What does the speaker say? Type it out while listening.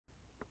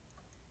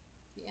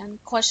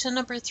And question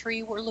number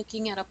 3, we're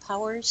looking at a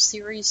power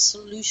series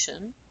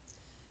solution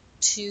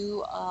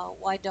to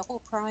y double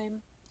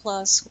prime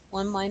plus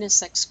 1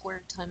 minus x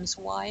squared times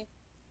y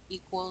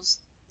equals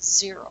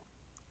 0.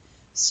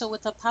 So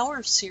with a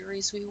power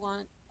series, we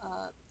want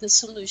the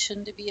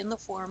solution to be in the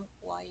form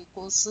y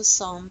equals the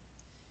sum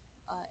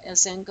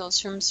as n goes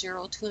from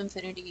 0 to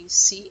infinity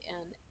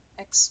cn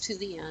x to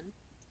the n.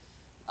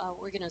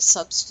 We're going to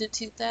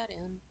substitute that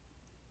in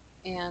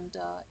and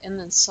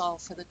then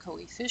solve for the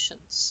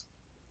coefficients.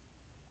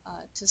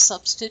 To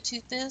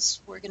substitute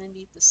this, we're going to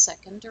need the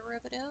second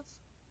derivative.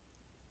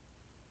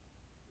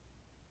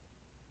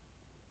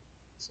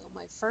 So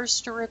my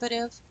first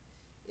derivative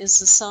is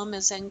the sum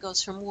as n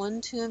goes from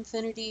 1 to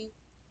infinity,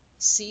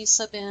 c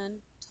sub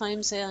n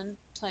times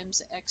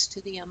x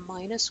to the n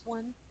minus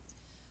 1.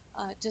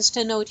 Just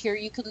a note here,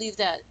 you could leave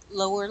that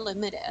lower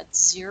limit at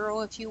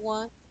 0 if you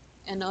want.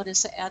 And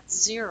notice at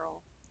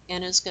 0,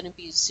 n is going to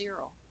be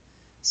 0.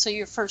 So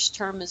your first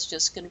term is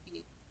just going to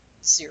be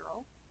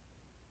 0.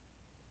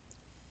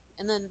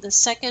 And then the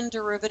second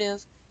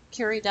derivative,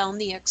 carry down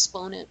the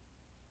exponent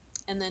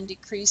and then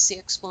decrease the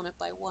exponent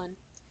by 1.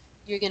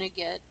 You're going to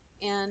get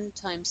n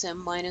times n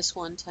minus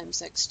 1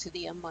 times x to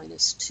the n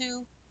minus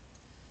 2.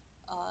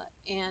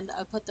 And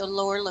I put the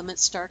lower limit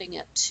starting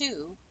at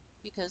 2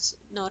 because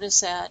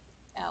notice at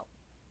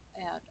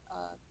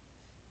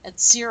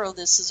 0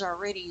 this is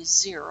already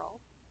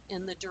 0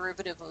 and the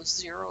derivative of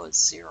 0 is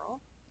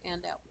 0,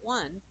 and at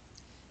 1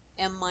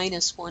 n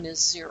minus 1 is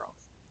 0.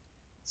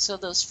 So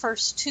those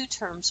first two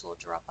terms will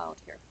drop out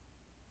here.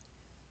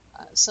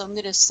 So I'm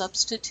going to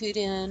substitute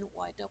in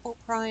y double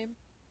prime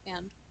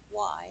and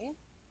y.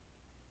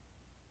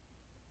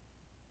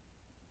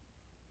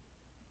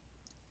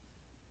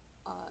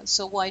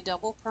 So y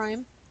double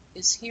prime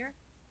is here,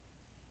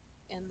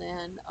 and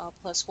then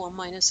plus 1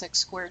 minus x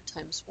squared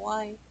times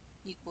y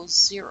equals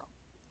 0.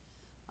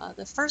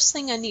 The first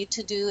thing I need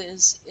to do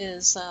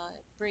is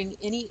bring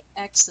any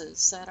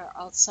x's that are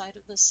outside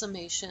of the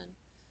summation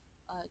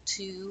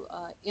to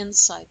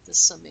inside the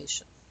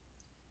summation.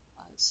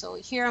 So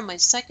here on my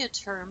second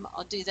term,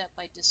 I'll do that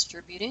by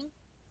distributing.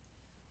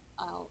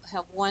 I'll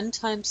have 1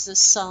 times the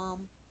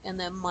sum and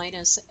then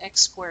minus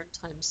x squared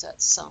times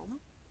that sum.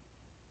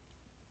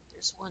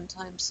 There's 1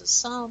 times the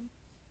sum,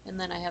 and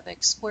then I have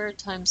x squared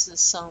times the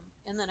sum,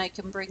 and then I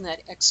can bring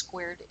that x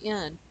squared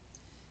in.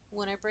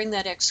 When I bring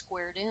that x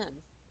squared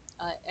in,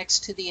 x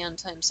to the n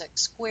times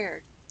x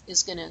squared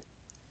is going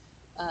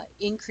to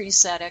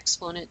increase that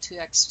exponent to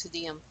x to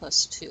the n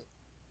plus 2.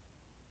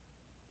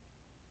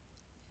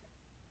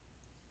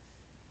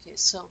 Okay,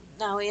 so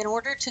now in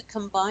order to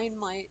combine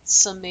my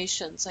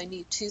summations, I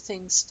need two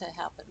things to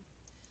happen.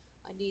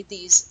 I need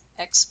these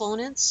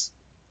exponents,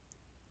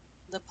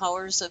 the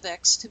powers of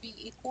x, to be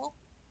equal,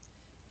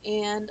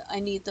 and I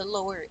need the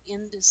lower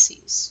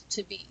indices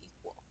to be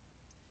equal.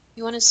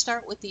 You want to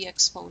start with the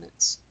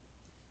exponents.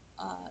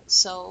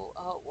 So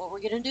what we're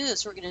going to do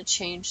is we're going to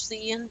change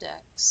the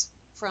index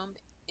from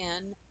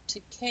n to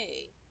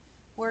k,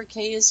 where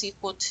k is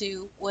equal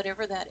to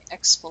whatever that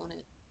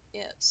exponent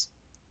is.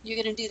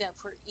 You're going to do that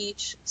for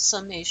each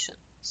summation.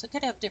 So it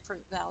could have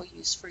different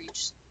values for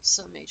each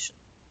summation.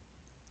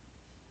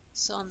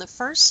 So on the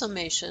first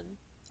summation,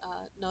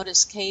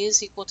 notice k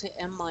is equal to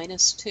n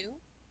minus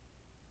 2.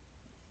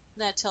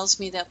 That tells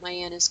me that my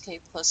n is k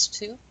plus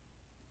 2.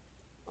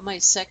 On my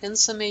second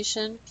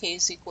summation, k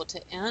is equal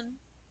to n.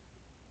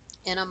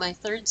 And on my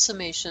third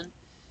summation,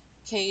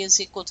 k is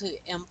equal to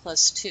n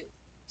plus 2.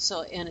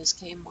 So n is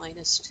k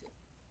minus 2.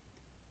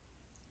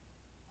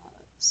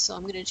 So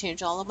I'm going to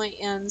change all of my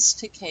n's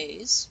to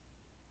k's.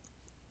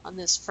 On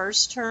this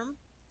first term,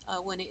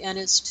 when n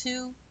is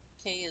 2,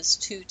 k is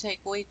 2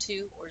 take away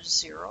 2, or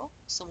 0.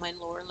 So my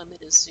lower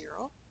limit is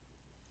 0.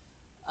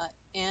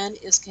 N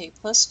is k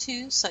plus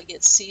 2, so I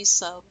get c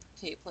sub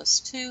k plus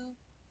 2,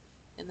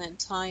 and then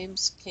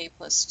times k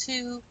plus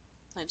 2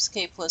 times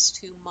k plus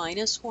 2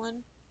 minus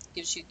 1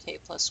 gives you k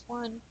plus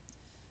 1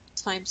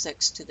 times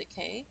x to the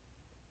k.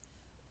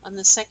 On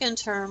the second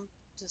term,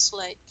 just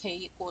let k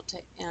equal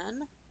to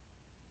n.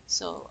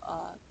 So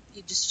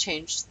you just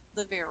change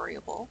the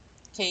variable.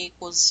 K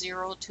equals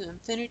 0 to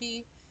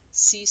infinity,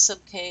 c sub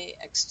k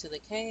x to the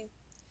k,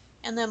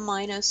 and then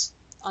minus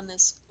on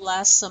this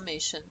last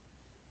summation,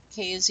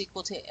 k is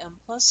equal to n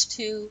plus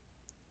 2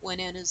 when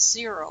n is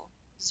 0.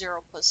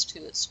 0 plus 2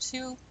 is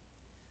 2.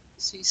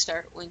 So you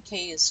start when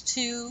k is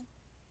 2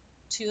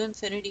 to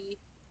infinity.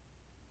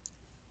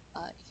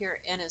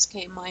 Here n is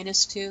k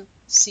minus 2,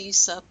 c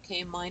sub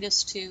k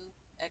minus 2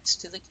 x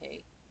to the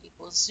k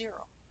equals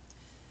 0.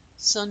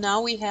 So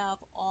now we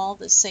have all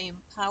the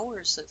same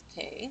powers of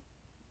k.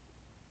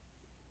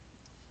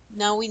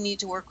 Now we need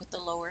to work with the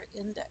lower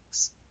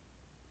index.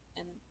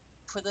 And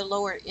for the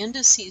lower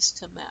indices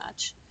to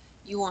match,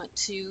 you want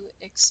to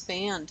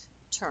expand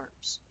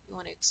terms. You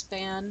want to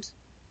expand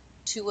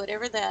to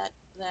whatever that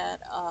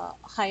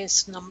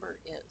highest number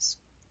is.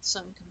 So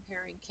I'm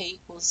comparing k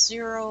equals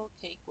 0,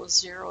 k equals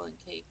 0, and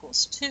k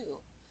equals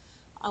 2.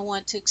 I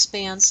want to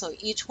expand so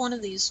each one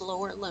of these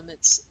lower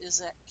limits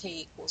is at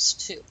k equals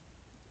 2.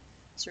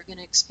 So we're going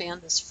to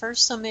expand this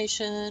first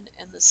summation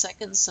and the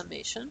second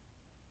summation.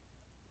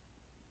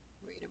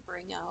 We're going to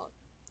bring out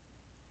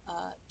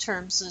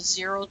terms, the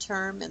zero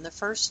term in the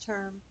first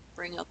term,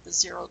 bring out the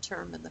zero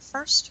term in the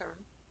first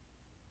term.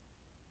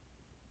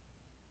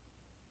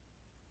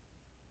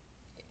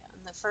 Okay,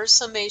 in the first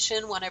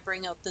summation, when I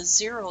bring out the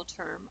zero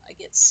term, I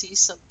get c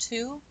sub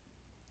 2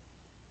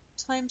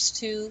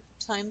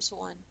 times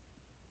 1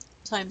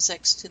 times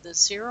x to the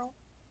 0.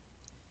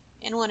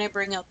 And when I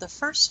bring out the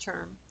first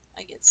term,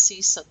 I get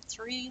c sub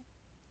 3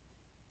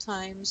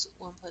 times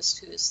 1 plus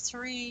 2 is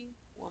 3,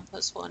 1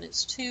 plus 1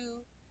 is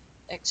 2,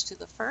 x to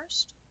the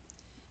first.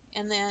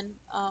 And then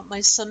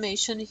my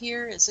summation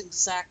here is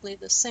exactly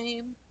the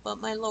same, but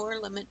my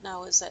lower limit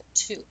now is at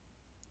 2.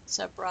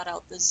 So I brought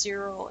out the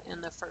 0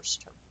 in the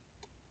first term.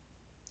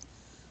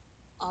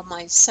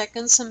 My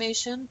second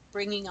summation,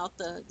 bringing out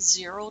the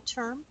 0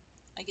 term,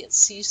 I get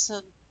c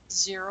sub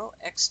 0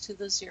 x to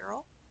the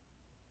 0.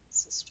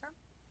 It's this term.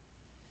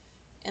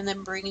 And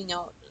then bringing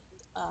out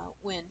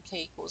when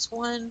k equals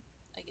 1,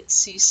 I get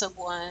c sub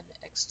 1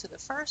 x to the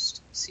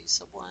first, c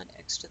sub 1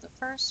 x to the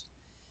first.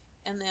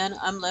 And then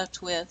I'm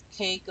left with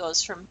k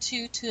goes from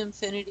 2 to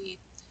infinity,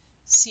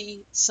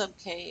 c sub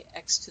k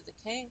x to the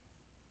k.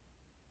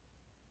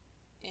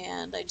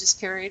 And I just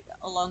carried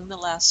along the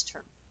last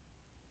term.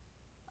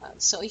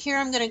 So here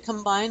I'm going to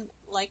combine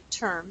like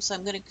terms.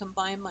 I'm going to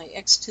combine my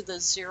x to the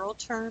 0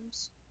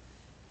 terms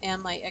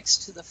and my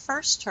x to the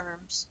first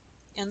terms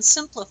and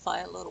simplify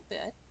a little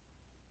bit.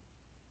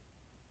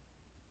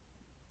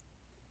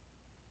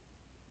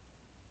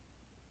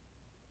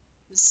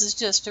 This is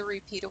just a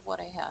repeat of what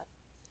I had.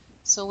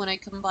 So when I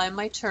combine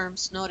my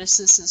terms, notice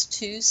this is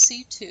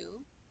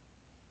 2c2.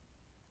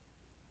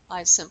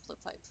 I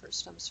simplified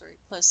first, I'm sorry,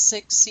 plus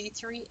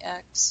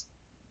 6c3x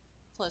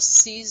plus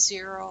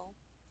c0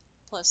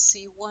 plus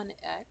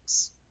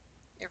c1x.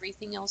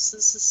 Everything else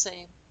is the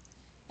same.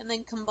 And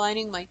then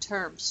combining my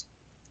terms,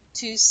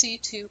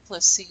 2c2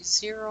 plus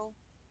c0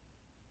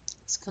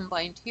 is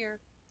combined here.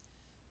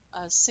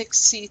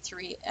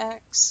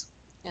 6c3x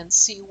and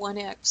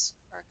c1x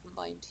are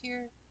combined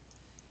here.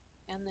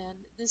 And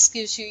then this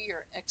gives you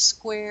your x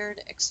squared,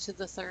 x to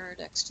the third,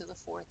 x to the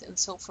fourth, and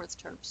so forth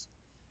terms.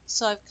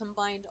 So I've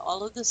combined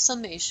all of the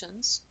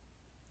summations.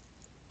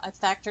 I've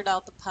factored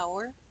out the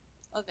power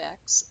of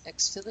x,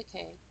 x to the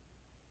k.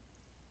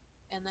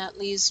 And that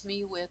leaves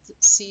me with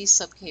c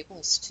sub k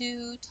plus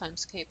 2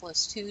 times k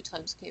plus 2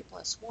 times k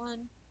plus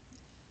 1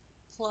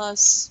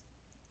 plus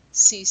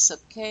c sub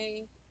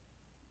k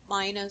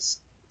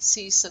minus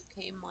c sub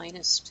k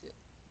minus 2.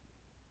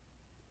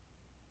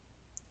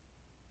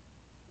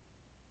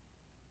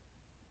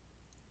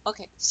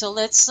 Okay, so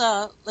let's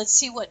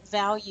see what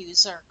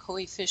values our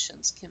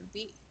coefficients can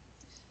be.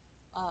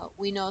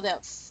 We know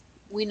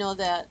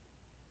that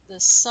the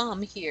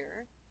sum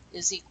here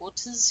is equal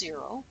to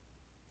 0,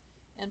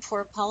 and for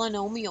a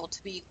polynomial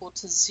to be equal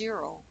to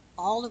 0,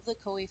 all of the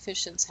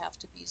coefficients have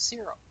to be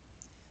 0.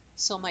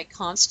 So my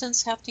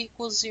constants have to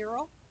equal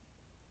 0.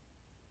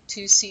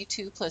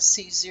 2c2 plus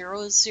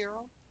c0 is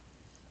 0.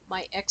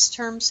 My x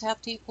terms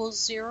have to equal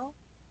 0.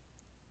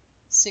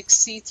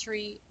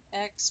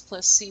 6c3x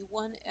plus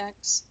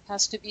c1x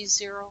has to be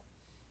 0.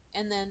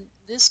 And then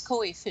this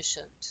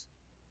coefficient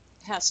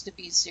has to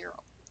be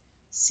 0.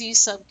 C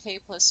sub k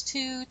plus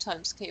 2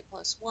 times k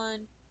plus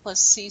 1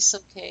 plus c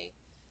sub k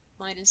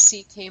minus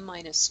ck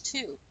minus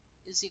 2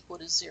 is equal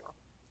to 0,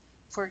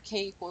 for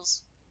k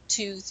equals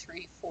 2,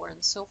 3, 4,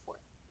 and so forth.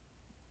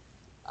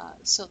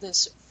 So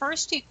this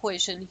first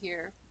equation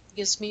here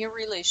gives me a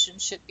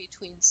relationship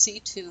between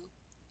C2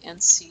 and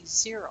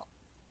C0.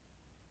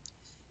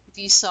 If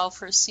you solve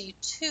for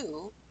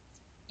C2,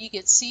 you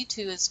get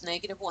C2 as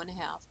negative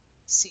 1/2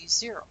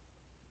 C0.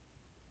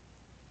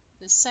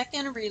 The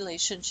second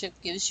relationship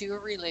gives you a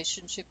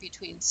relationship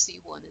between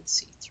C1 and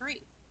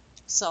C3.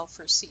 Solve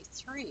for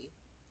C3,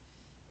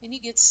 and you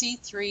get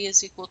C3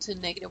 is equal to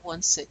negative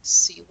 1/6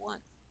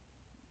 C1.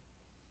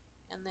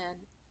 And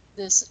then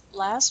this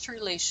last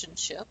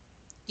relationship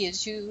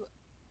gives you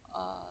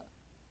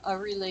a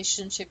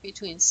relationship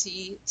between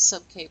c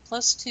sub k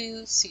plus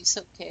 2, c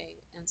sub k,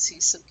 and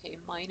c sub k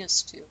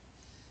minus 2,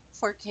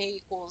 for k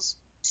equals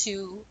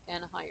 2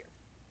 and higher.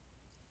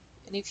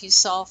 And if you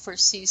solve for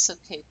c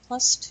sub k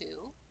plus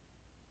 2,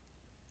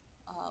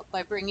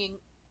 by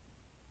bringing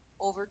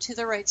over to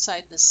the right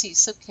side the c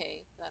sub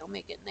k, that'll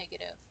make it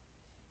negative,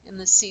 and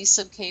the c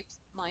sub k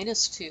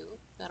minus 2,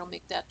 that'll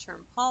make that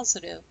term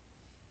positive,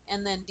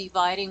 and then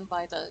dividing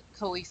by the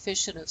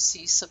coefficient of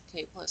c sub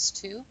k plus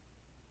 2,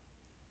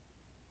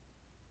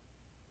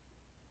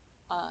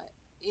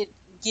 it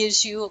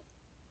gives you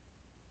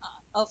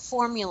a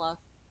formula.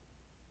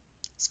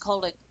 It's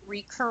called a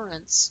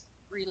recurrence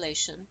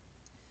relation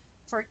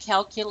for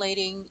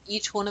calculating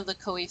each one of the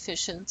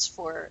coefficients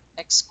for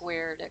x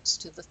squared, x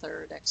to the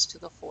third, x to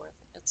the fourth,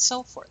 and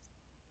so forth.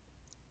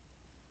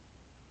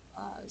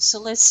 So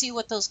let's see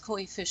what those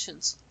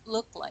coefficients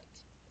look like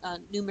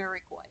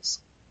numeric-wise.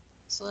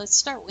 So let's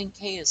start when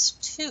k is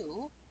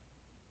 2.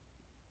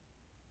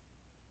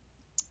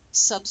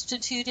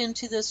 substitute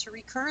into this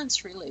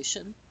recurrence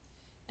relation,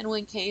 and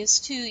when k is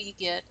 2, you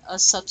get a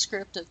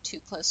subscript of 2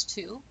 plus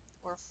 2,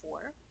 or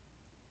 4,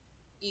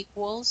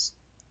 equals,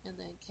 and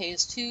then k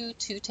is 2,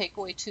 2 take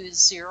away 2 is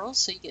 0,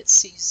 so you get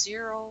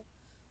C0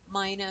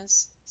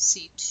 minus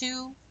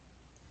C2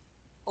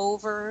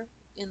 over,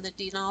 in the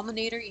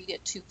denominator, you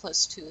get 2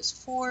 plus 2 is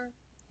 4,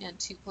 and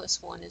 2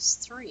 plus 1 is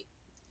 3. You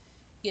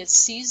get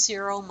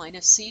C0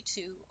 minus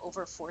C2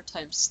 over 4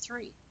 times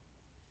 3.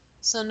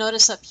 So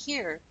notice up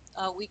here,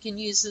 we can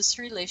use this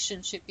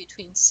relationship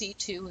between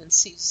C2 and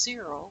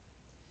C0.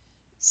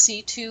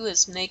 C2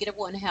 is negative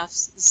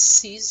 1/2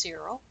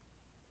 C0,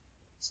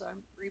 so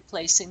I'm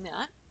replacing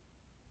that.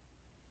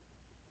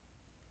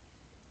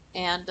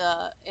 And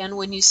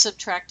when you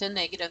subtract a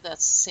negative,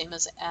 that's the same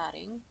as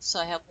adding. So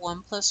I have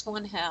 1 plus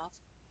 1/2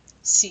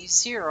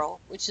 C0,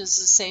 which is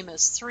the same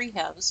as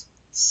 3/2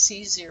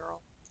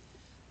 C0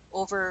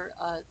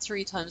 over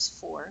 3 times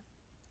 4.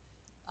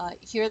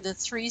 Here the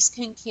 3's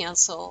can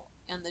cancel,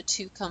 and the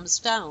 2 comes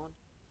down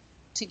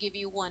to give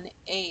you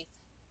 1/8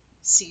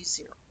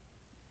 C0.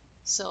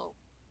 So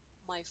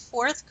my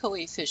fourth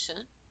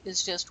coefficient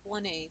is just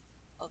 1/8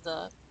 of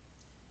the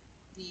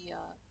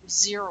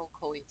 0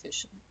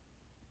 coefficient.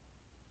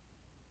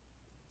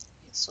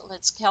 So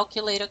let's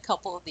calculate a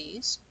couple of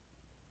these.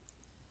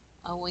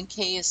 When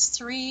k is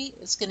 3,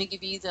 it's going to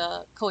give you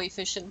the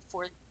coefficient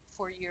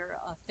for your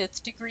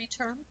 5th degree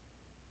term.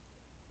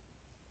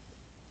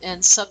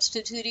 And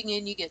substituting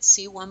in, you get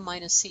C1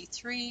 minus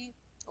C3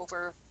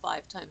 over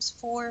 5 times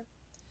 4.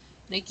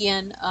 And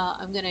again,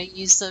 I'm going to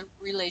use the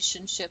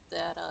relationship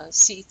that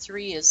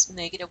C3 is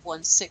negative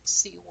 1/6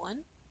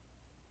 C1.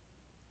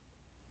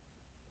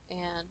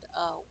 And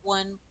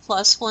 1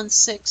 plus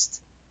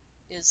 1/6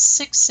 is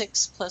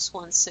 6/6 plus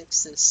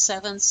 1/6 is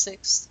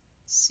 7/6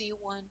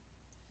 C1.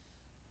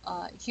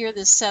 Here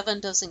the 7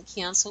 doesn't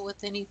cancel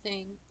with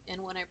anything,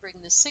 and when I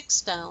bring the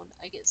 6 down,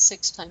 I get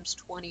 6 times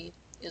 20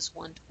 is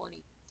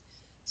 120.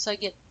 So I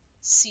get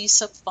C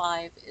sub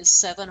 5 is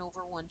 7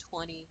 over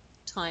 120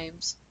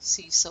 times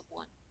C sub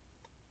 1.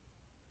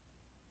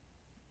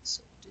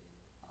 So do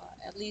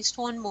at least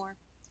one more.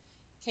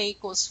 K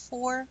equals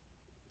 4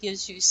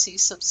 gives you C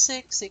sub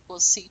 6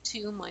 equals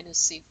C2 minus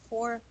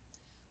C4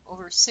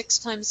 over 6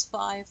 times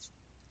 5.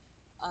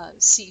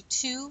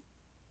 C2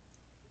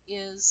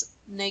 is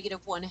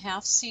negative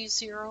 1/2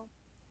 C0.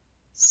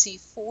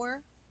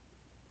 C4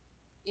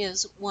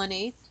 is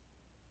 1/8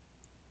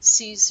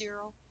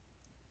 C0.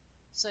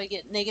 So I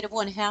get negative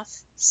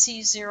 1/2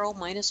 C0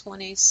 minus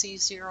 1/8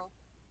 C0.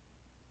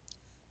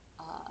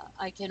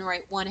 I can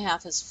write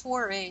 1/2 as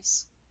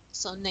 4/8.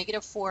 So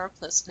negative 4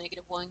 plus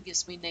negative 1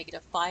 gives me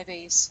negative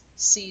 5/8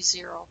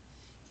 C0.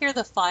 Here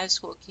the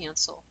 5's will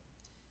cancel.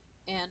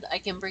 And I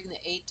can bring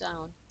the 8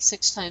 down.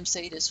 6 times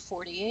 8 is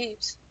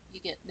 48. You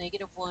get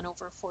negative 1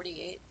 over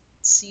 48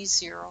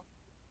 C0.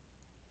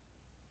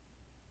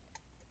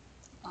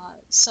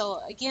 So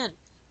again,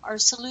 our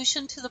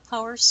solution to the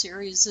power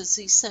series is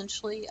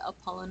essentially a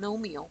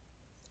polynomial,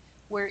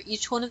 where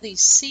each one of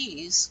these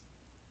c's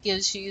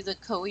gives you the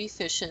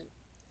coefficient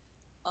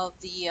of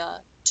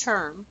the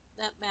term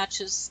that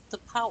matches the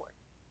power.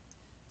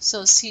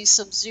 So c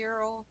sub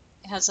 0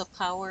 has a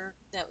power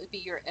that would be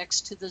your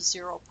x to the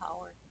 0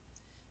 power,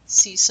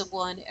 c sub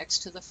 1 x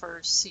to the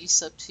first, c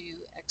sub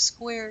 2 x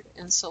squared,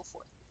 and so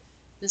forth.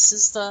 This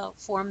is the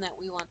form that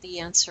we want the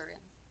answer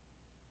in.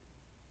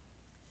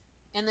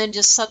 And then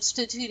just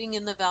substituting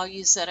in the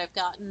values that I've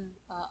gotten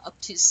up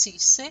to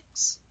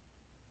C6.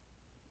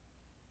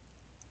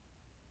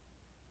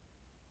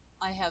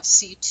 I have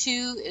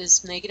C2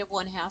 is negative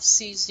 1/2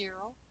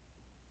 C0.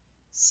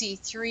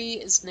 C3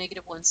 is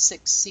negative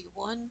 1/6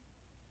 C1.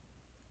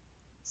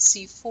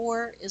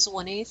 C4 is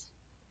 1/8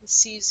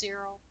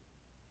 C0.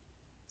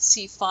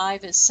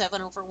 C5 is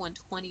 7 over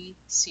 120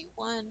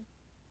 C1.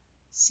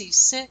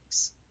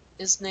 C6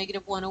 is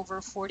negative 1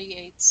 over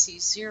 48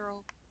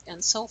 C0,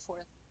 and so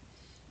forth.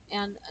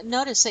 And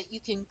notice that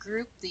you can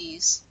group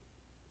these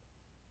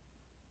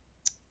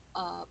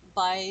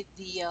by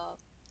the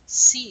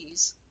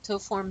c's to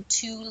form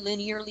two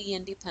linearly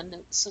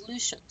independent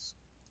solutions.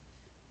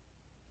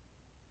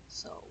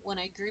 So when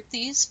I group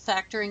these,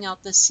 factoring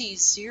out the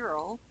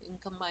C0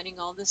 and combining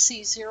all the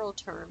C0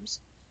 terms,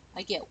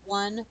 I get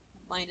 1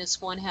 minus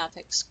 1/2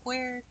 x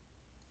squared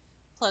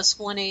plus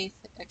 1/8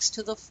 x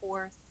to the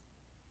 4th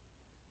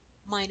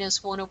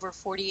minus 1 over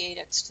 48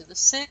 x to the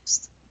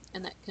 6th,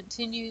 and that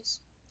continues.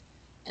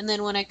 And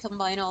then when I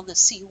combine all the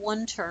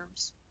C1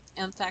 terms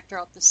and factor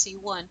out the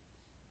C1,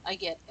 I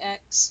get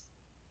x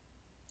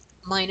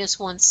minus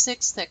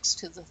 1/6 x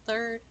to the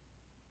 3rd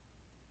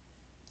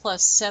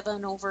plus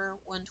 7 over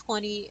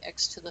 120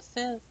 x to the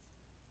 5th,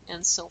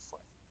 and so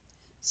forth.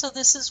 So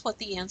this is what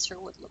the answer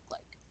would look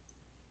like.